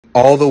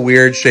All the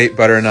weird shaped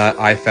butternut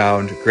I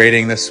found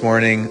grating this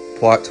morning.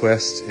 Plot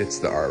twist, it's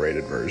the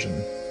R-rated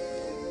version.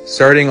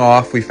 Starting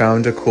off, we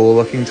found a cool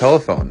looking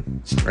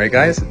telephone. Right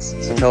guys?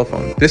 It's a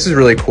telephone. This is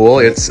really cool.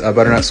 It's a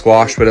butternut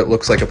squash, but it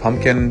looks like a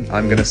pumpkin.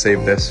 I'm gonna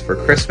save this for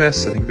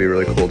Christmas. I think it'd be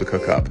really cool to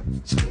cook up.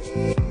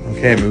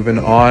 Okay, moving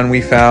on,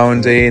 we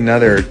found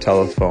another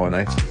telephone.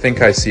 I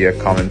think I see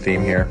a common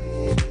theme here.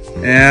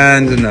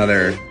 And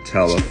another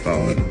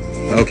telephone.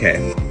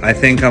 Okay, I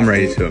think I'm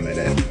ready to admit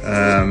it.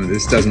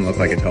 This doesn't look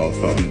like a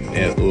telephone.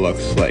 It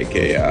looks like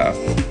a,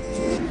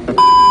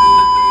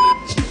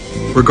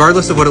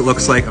 Regardless of what it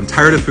looks like, I'm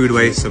tired of food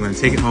waste, so I'm gonna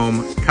take it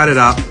home, cut it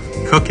up,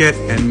 cook it,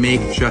 and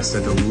make just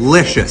a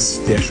delicious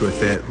dish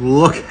with it.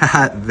 Look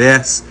at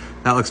this.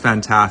 That looks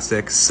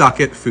fantastic. Suck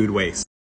it, food waste.